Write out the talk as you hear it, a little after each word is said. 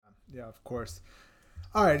Yeah, of course.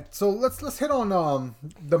 All right, so let's hit on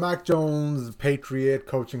the Mac Jones Patriot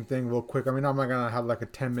coaching thing real quick. I mean, I'm not gonna have like a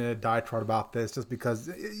 10-minute diatribe about this just because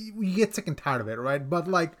you get sick and tired of it, right? But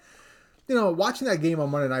like, watching that game on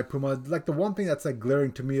Monday Night Puma, like the one thing that's like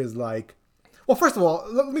glaring to me is like, well, first of all,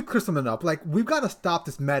 let me clear something up. Like, we've got to stop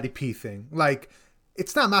this Matty P thing. Like,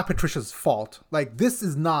 it's not Matt Patricia's fault. Like, this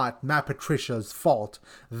is not Matt Patricia's fault.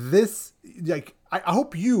 This, like, I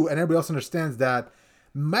hope you and everybody else understands that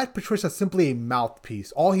Matt Patricia is simply a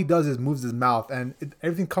mouthpiece. All he does is moves his mouth, and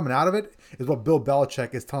everything coming out of it is what Bill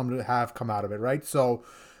Belichick is telling him to have come out of it, right? So,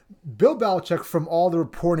 Bill Belichick, from all the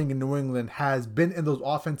reporting in New England, has been in those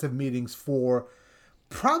offensive meetings for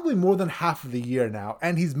probably more than half of the year now,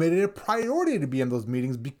 and he's made it a priority to be in those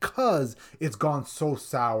meetings because it's gone so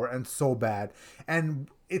sour and so bad. And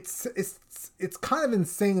it's kind of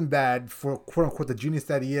insane bad for quote unquote the genius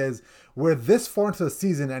that he is. We're this far into the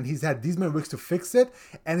season and he's had these many weeks to fix it,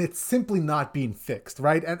 and it's simply not being fixed,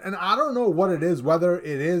 right? And I don't know what it is, whether it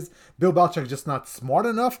is Bill Belichick just not smart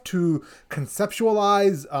enough to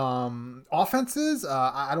conceptualize offenses.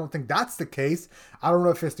 I don't think that's the case. I don't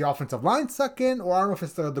know if it's the offensive line sucking, or I don't know if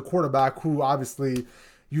it's the quarterback, who obviously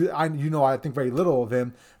I think very little of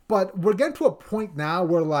him. But we're getting to a point now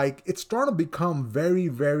where like it's starting to become very,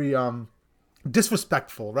 very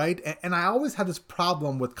disrespectful, right? And I always had this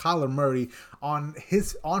problem with Kyler Murray on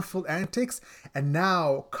his on-field antics, and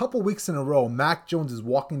now a couple weeks in a row, Mac Jones is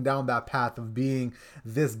walking down that path of being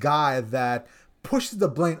this guy that pushes the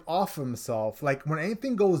blame off of himself. Like, when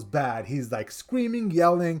anything goes bad, he's like screaming,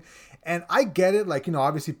 yelling. And I get it, like,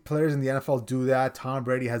 obviously players in the NFL do that. Tom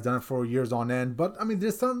Brady has done it for years on end. But I mean,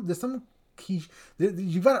 there's some key,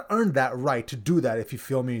 you got to earn that right to do that, if you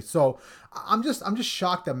feel me. So I'm just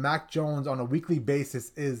shocked that Mac Jones on a weekly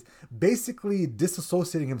basis is basically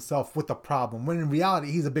disassociating himself with the problem, when in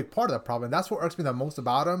reality he's a big part of the problem. And that's what irks me the most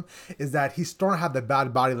about him, is that he's starting to have the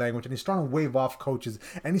bad body language, and he's starting to wave off coaches,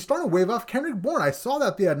 and he's starting to wave off Kendrick Bourne. I saw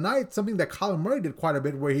that the other night, something that Kyler Murray did quite a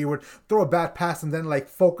bit, where he would throw a bad pass and then like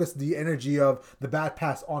focus the energy of the bad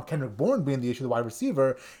pass on Kendrick Bourne being the issue, the wide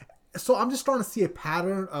receiver. So I'm just starting to see a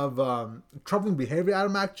pattern of troubling behavior out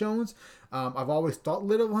of Mac Jones. I've always thought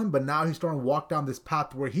little of him, but now he's starting to walk down this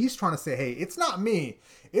path where he's trying to say, hey, it's not me.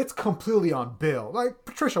 It's completely on Bill. Like,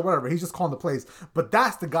 Patricia, whatever. He's just calling the plays. But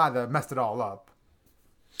that's the guy that messed it all up.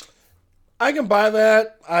 I can buy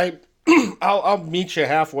that. I'll meet you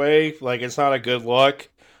halfway. Like, it's not a good look.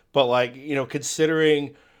 But, like,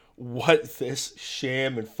 considering what this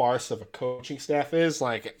sham and farce of a coaching staff is,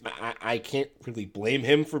 like, I can't really blame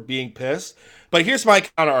him for being pissed. But here's my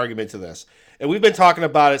counter argument to this. And we've been talking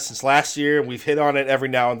about it since last year, and we've hit on it every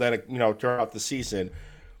now and then, throughout the season.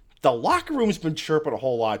 The locker room's been chirping a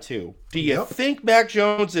whole lot, too. Do you think Mac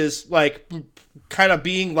Jones is, like, kind of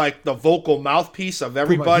being, like, the vocal mouthpiece of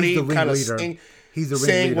everybody? Kind of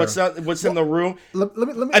saying what's in the room. Let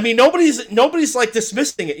me, I mean, nobody's like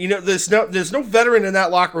dismissing it. There's no veteran in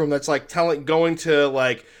that locker room that's like going to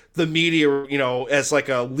like the media, as like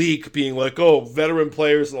a leak, being like, oh, veteran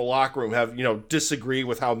players in the locker room have disagree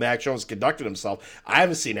with how Mac Jones conducted himself. I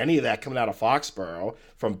haven't seen any of that coming out of Foxborough,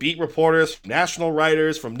 from beat reporters, from national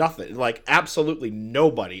writers, from nothing. Like, absolutely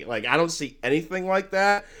nobody. Like, I don't see anything like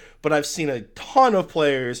that. But I've seen a ton of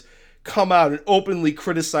players come out and openly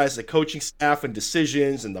criticize the coaching staff and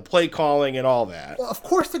decisions and the play calling and all that. Well, of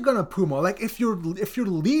course they're gonna, Puma. Like, if your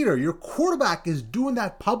leader, your quarterback, is doing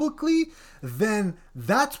that publicly, then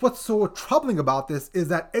that's what's so troubling about this, is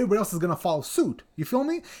that everybody else is gonna follow suit. You feel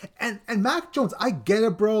me? And Mac Jones, I get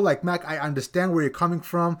it, bro. Like, Mac, I understand where you're coming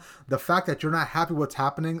from. The fact that you're not happy with what's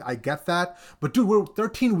happening, I get that. But dude, we're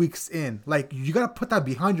 13 weeks in. Like, you gotta put that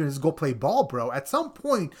behind you and just go play ball, bro. At some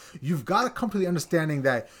point, you've got to come to the understanding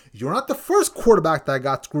that you're not the first quarterback that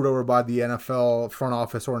got screwed over by the NFL front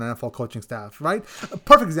office or an NFL coaching staff, right? A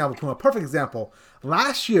perfect example, Puma. Perfect example.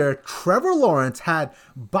 Last year, Trevor Lawrence had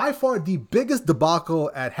by far the biggest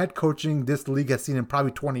debacle at head coaching this league has seen in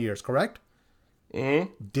probably 20 years, correct?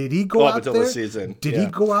 Mm-hmm. Did he go out there? The season. Did he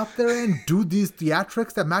go out there and do these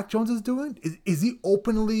theatrics that Mac Jones is doing? Is he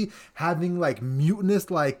openly having like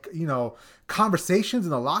mutinous, like, conversations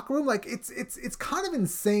in the locker room? Like, it's kind of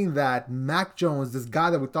insane that Mac Jones, this guy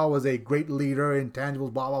that we thought was a great leader,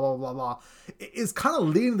 intangibles, blah blah blah blah blah, is kind of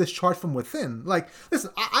leading this charge from within. Like,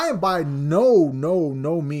 listen, I am by no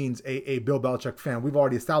means a Bill Belichick fan. We've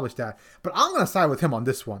already established that. But I'm gonna side with him on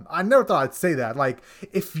this one. I never thought I'd say that. Like,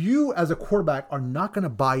 if you as a quarterback are not gonna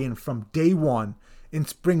buy in from day one, in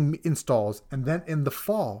spring installs, and then in the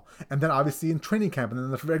fall, and then obviously in training camp, and then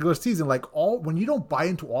in the regular season, like, when you don't buy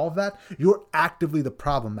into all of that, you're actively the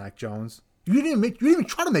problem, Mac Jones. You didn't even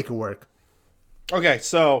try to make it work. Okay,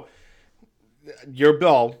 so you're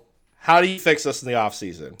Bill. How do you fix this in the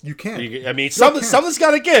offseason? You can't. I mean, something's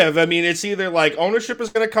got to give. I mean, it's either like ownership is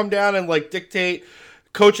going to come down and like dictate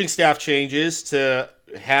coaching staff changes to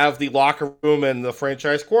have the locker room and the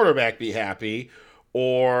franchise quarterback be happy,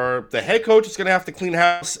 or the head coach is going to have to clean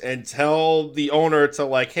house and tell the owner to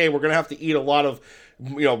like, hey, we're going to have to eat a lot of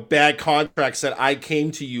bad contracts that I came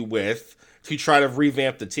to you with to try to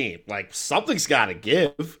revamp the team. Like something's got to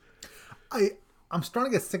give. I'm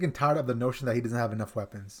starting to get sick and tired of the notion that he doesn't have enough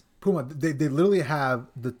weapons. Puma, they literally have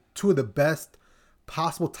the two of the best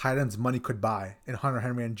possible tight ends money could buy in Hunter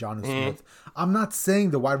Henry and Jonnu Smith. I'm not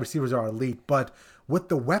saying the wide receivers are elite, but with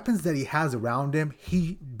the weapons that he has around him,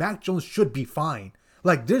 Mac Jones should be fine.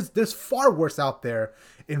 Like there's far worse out there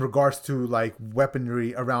in regards to like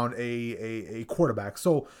weaponry around a quarterback.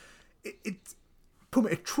 So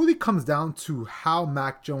it truly comes down to how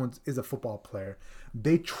Mac Jones is a football player.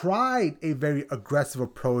 They tried a very aggressive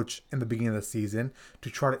approach in the beginning of the season to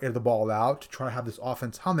try to air the ball out, to try to have this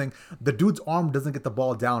offense humming. The dude's arm doesn't get the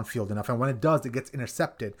ball downfield enough, and when it does, it gets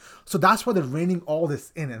intercepted. So that's why they're reining all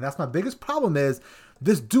this in, and that's my biggest problem is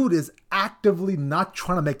this dude is actively not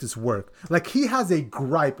trying to make this work. Like, he has a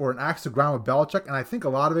gripe or an axe to grind with Belichick, and I think a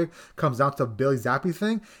lot of it comes down to the Billy Zappi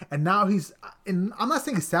thing, and now I'm not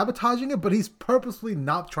saying he's sabotaging it, but he's purposely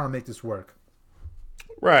not trying to make this work.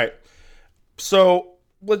 Right. So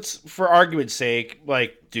let's, for argument's sake,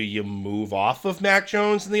 like, do you move off of Mac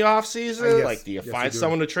Jones in the offseason? Yes. Like, do you find do.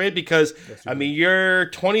 someone to trade? Because, I mean,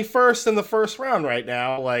 you're 21st in the first round right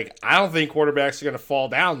now. Like, I don't think quarterbacks are going to fall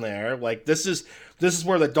down there. Like, this is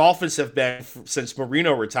where the Dolphins have been since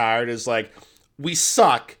Marino retired, is like, we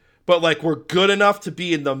suck, but, like, we're good enough to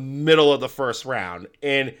be in the middle of the first round.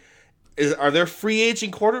 And are there free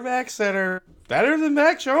agent quarterbacks that are better than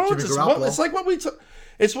Mac Jones? It's like what we took.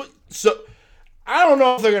 So I don't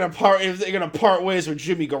know if they're gonna part ways with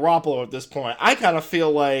Jimmy Garoppolo at this point. I kind of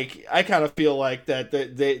feel like that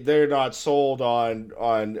they're not sold on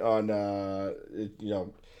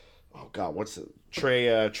oh god, what's it?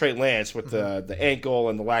 Trey Lance with the ankle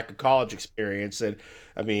and the lack of college experience. And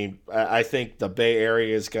I mean, I think the Bay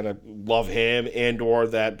Area is gonna love him and or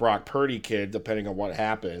that Brock Purdy kid, depending on what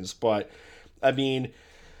happens. But I mean,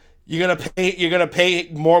 you're gonna pay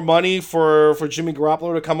more money for Jimmy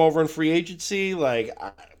Garoppolo to come over in free agency. Like,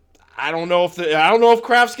 I don't know if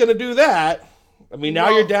Kraft's gonna do that. I mean, now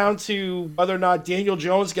you're down to whether or not Daniel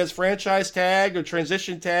Jones gets franchise tagged or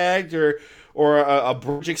transition tagged or a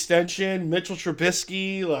bridge extension. Mitchell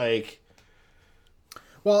Trubisky, like.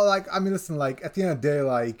 Well, like, I mean, listen, like, at the end of the day,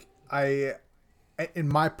 like, in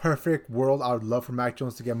my perfect world, I would love for Mac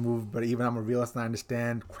Jones to get moved, but even I'm a realist and I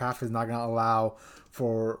understand Kraft is not going to allow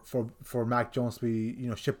for Mac Jones to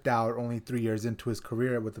be, shipped out only 3 years into his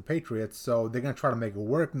career with the Patriots. So they're going to try to make it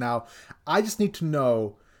work. Now, I just need to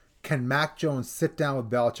know, can Mac Jones sit down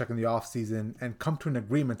with Belichick in the offseason and come to an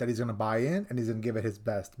agreement that he's going to buy in and he's going to give it his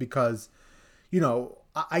best? Because,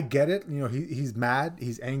 I get it. He's mad.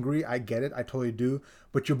 He's angry. I get it. I totally do.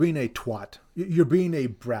 But you're being a twat. You're being a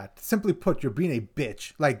brat. Simply put, you're being a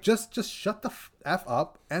bitch. Like, just shut the F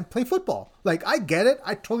up and play football. Like, I get it.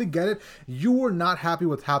 I totally get it. You were not happy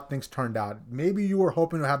with how things turned out. Maybe you were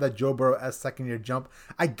hoping to have that Joe Burrow as second-year jump.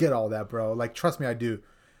 I get all that, bro. Like, trust me, I do.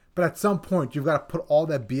 But at some point, you've got to put all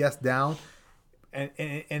that BS down.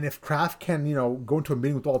 And if Kraft can, go into a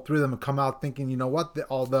meeting with all three of them and come out thinking, you know what,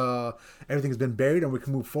 everything's been buried and we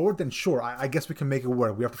can move forward, then sure, I guess we can make it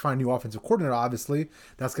work. We have to find a new offensive coordinator, obviously.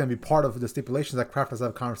 That's going to be part of the stipulations that Kraft has to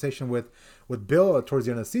have a conversation with Bill towards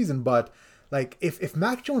the end of the season. But, like, if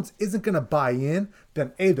Mac Jones isn't going to buy in,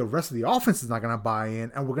 then, the rest of the offense is not going to buy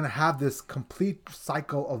in, and we're going to have this complete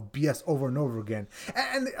cycle of BS over and over again.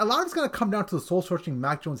 And a lot of it's going to come down to the soul-searching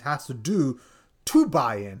Mac Jones has to do to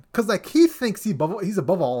buy in, because like he thinks he's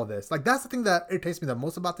above all of this. Like, that's the thing that irritates me the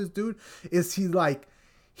most about this dude is he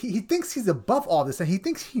thinks he's above all this and he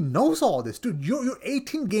thinks he knows all this. Dude, you're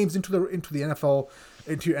 18 games into the NFL,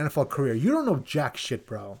 into your NFL career. You don't know jack shit,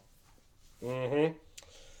 bro. It's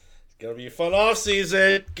gonna be a fun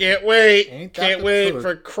offseason. Can't wait. Can't wait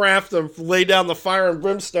for Kraft to lay down the fire and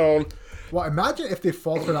brimstone. Well, imagine if they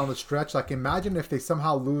falter down the stretch. Like, imagine if they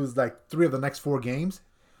somehow lose like 3 of the next 4 games.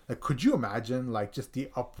 Like, could you imagine, like, just the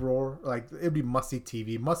uproar? Like, it'd be must-see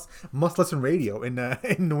TV, must listen radio in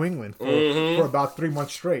New England for about 3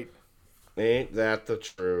 months straight. Ain't that the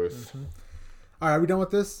truth? All right, are we done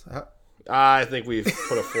with this? I think we've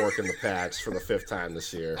put a fork in the Pats for the 5th time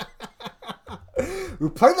this year. We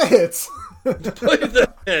play the hits.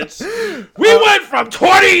 We went from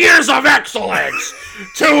 20 years of excellence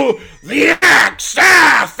to the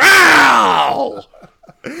XFL.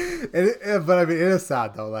 But I mean, it is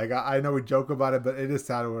sad though. Like, I know we joke about it, but it is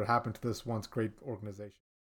sad what happened to this once great organization.